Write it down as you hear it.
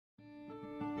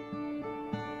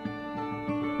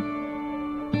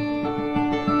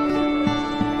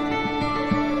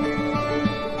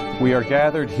We are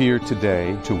gathered here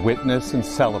today to witness and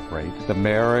celebrate the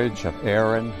marriage of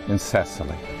Aaron and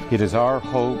Cecilee. It is our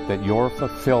hope that your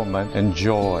fulfillment and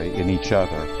joy in each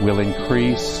other will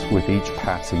increase with each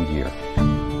passing year.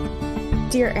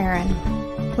 Dear Aaron,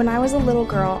 when I was a little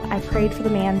girl, I prayed for the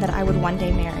man that I would one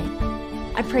day marry.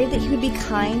 I prayed that he would be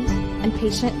kind and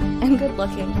patient and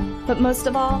good-looking, but most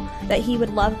of all, that he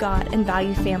would love God and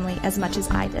value family as much as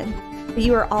I did. But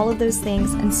you are all of those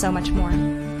things and so much more.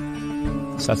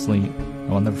 Cecilee,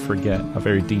 I will never forget how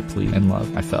very deeply in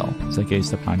love I fell as I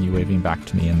gazed upon you waving back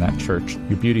to me in that church.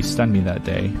 Your beauty stunned me that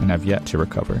day, and I've yet to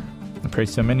recover. I prayed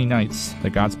so many nights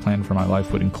that God's plan for my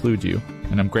life would include you,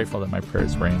 and I'm grateful that my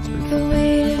prayers were answered. The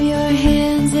weight of your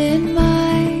hands in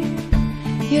mine,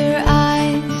 your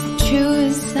eyes, the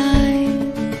truest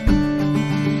sign.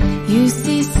 You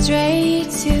see straight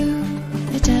to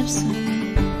the depths of me.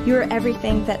 You are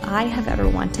everything that I have ever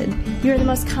wanted. You are the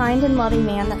most kind and loving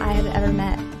man that I have ever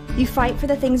met. You fight for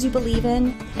the things you believe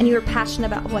in, and you are passionate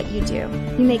about what you do.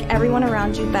 You make everyone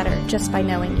around you better just by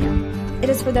knowing you. It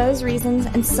is for those reasons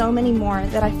and so many more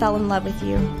that I fell in love with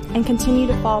you and continue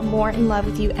to fall more in love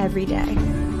with you every day.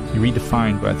 You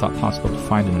redefined what I thought possible to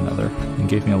find in another and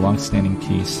gave me a long-standing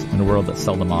peace in a world that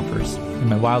seldom offers. In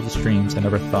my wildest dreams, I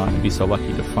never thought I'd be so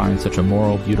lucky to find such a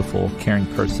moral, beautiful, caring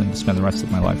person to spend the rest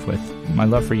of my life with. My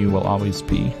love for you will always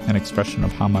be an expression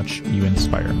of how much you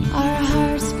inspire me. Our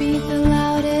hearts beat the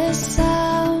loudest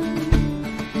sound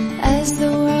as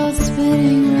the world's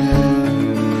spinning round.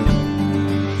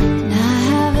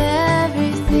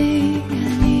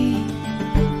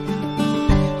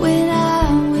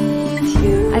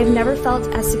 I have never felt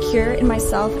as secure in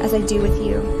myself as I do with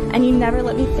you, and you never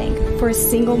let me think for a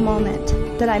single moment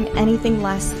that I'm anything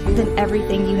less than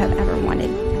everything you have ever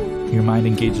wanted. Your mind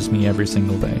engages me every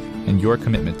single day, and your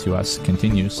commitment to us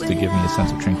continues to give me a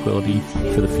sense of tranquility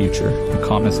for the future, a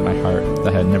calmness in my heart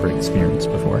that I had never experienced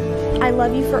before. I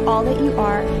love you for all that you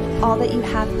are, all that you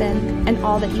have been, and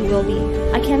all that you will be.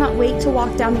 I cannot wait to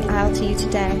walk down the aisle to you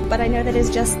today, but I know that is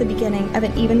just the beginning of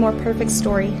an even more perfect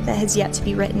story that has yet to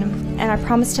be written, and I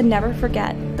promise to never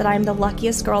forget that I am the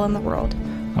luckiest girl in the world.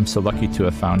 I'm so lucky to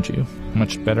have found you. How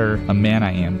much better a man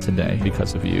I am today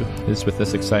because of you. It is with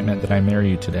this excitement that I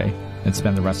marry you today and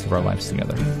spend the rest of our lives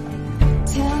together.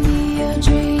 Tell me your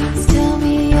dreams, tell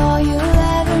me all you'll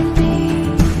ever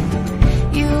need.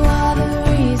 You are the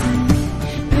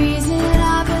reason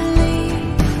I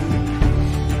believe.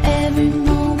 Every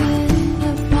moment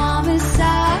a promise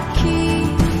I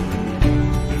keep.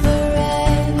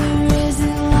 Forever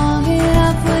isn't long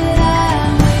enough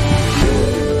without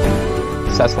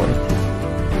you. Cecilee,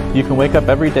 you can wake up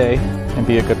every day and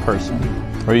be a good person,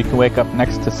 or you can wake up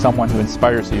next to someone who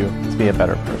inspires you to be a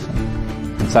better person.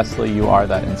 And Cecilee, you are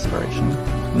that inspiration.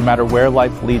 No matter where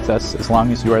life leads us, as long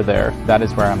as you are there, that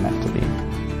is where I'm meant to be.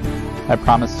 I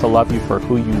promise to love you for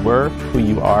who you were, who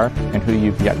you are, and who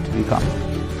you've yet to become.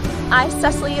 I,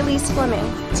 Cecilee Elise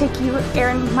Fleming, take you,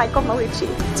 Aaron Michael Malucci,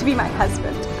 to be my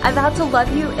husband. I vow to love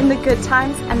you in the good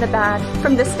times and the bad.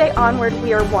 From this day onward,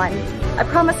 we are one. I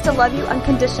promise to love you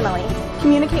unconditionally,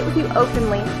 communicate with you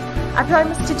openly. I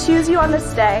promise to choose you on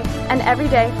this day and every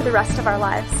day for the rest of our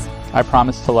lives. I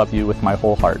promise to love you with my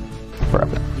whole heart,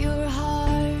 forever.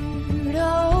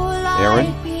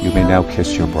 Aaron, you may now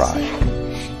kiss your bride.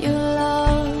 Your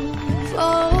love,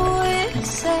 oh, it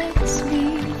sets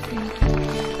me free.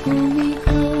 Pull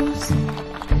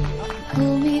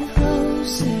me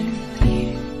closer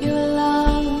here. Your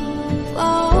love,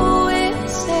 oh, it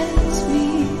sets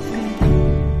me free.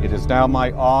 It is now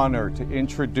my honor to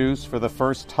introduce for the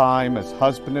first time as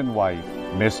husband and wife,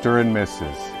 Mr. and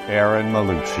Mrs. Aaron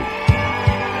Malucci.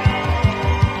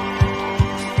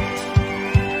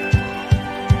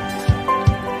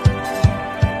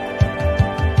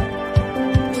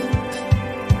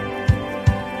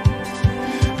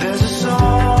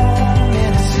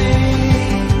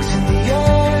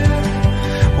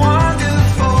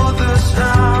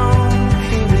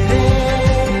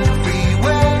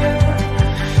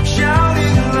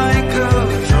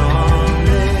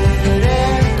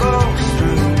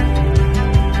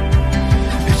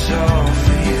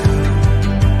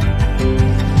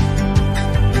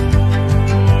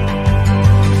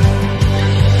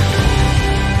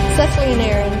 Cecilee and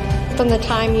Aaron, from the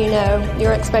time you know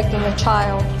you're expecting a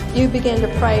child, you begin to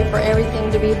pray for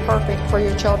everything to be perfect for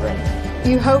your children.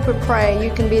 You hope and pray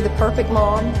you can be the perfect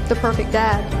mom, the perfect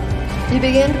dad. You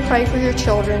begin to pray for your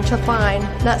children to find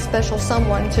that special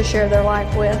someone to share their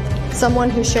life with, someone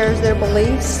who shares their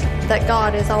beliefs, that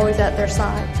God is always at their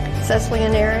side. Cecilee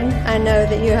and Aaron, I know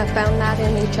that you have found that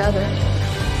in each other.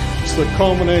 It's the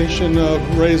culmination of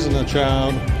raising a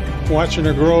child Watching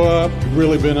her grow up has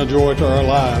really been a joy to our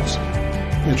lives.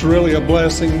 It's really a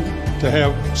blessing to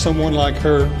have someone like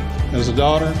her as a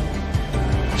daughter.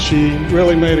 She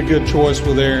really made a good choice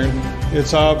with Aaron.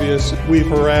 It's obvious we've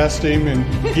harassed him and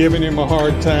given him a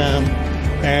hard time,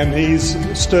 and he's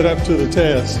stood up to the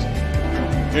test.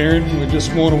 Aaron, we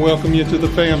just want to welcome you to the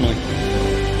family.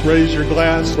 Raise your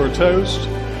glass for a toast.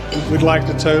 We'd like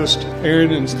to toast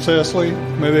Aaron and Cecilee.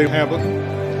 May they have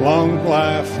a long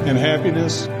life and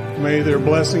happiness. May their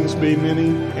blessings be many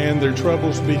and their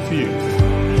troubles be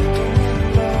few.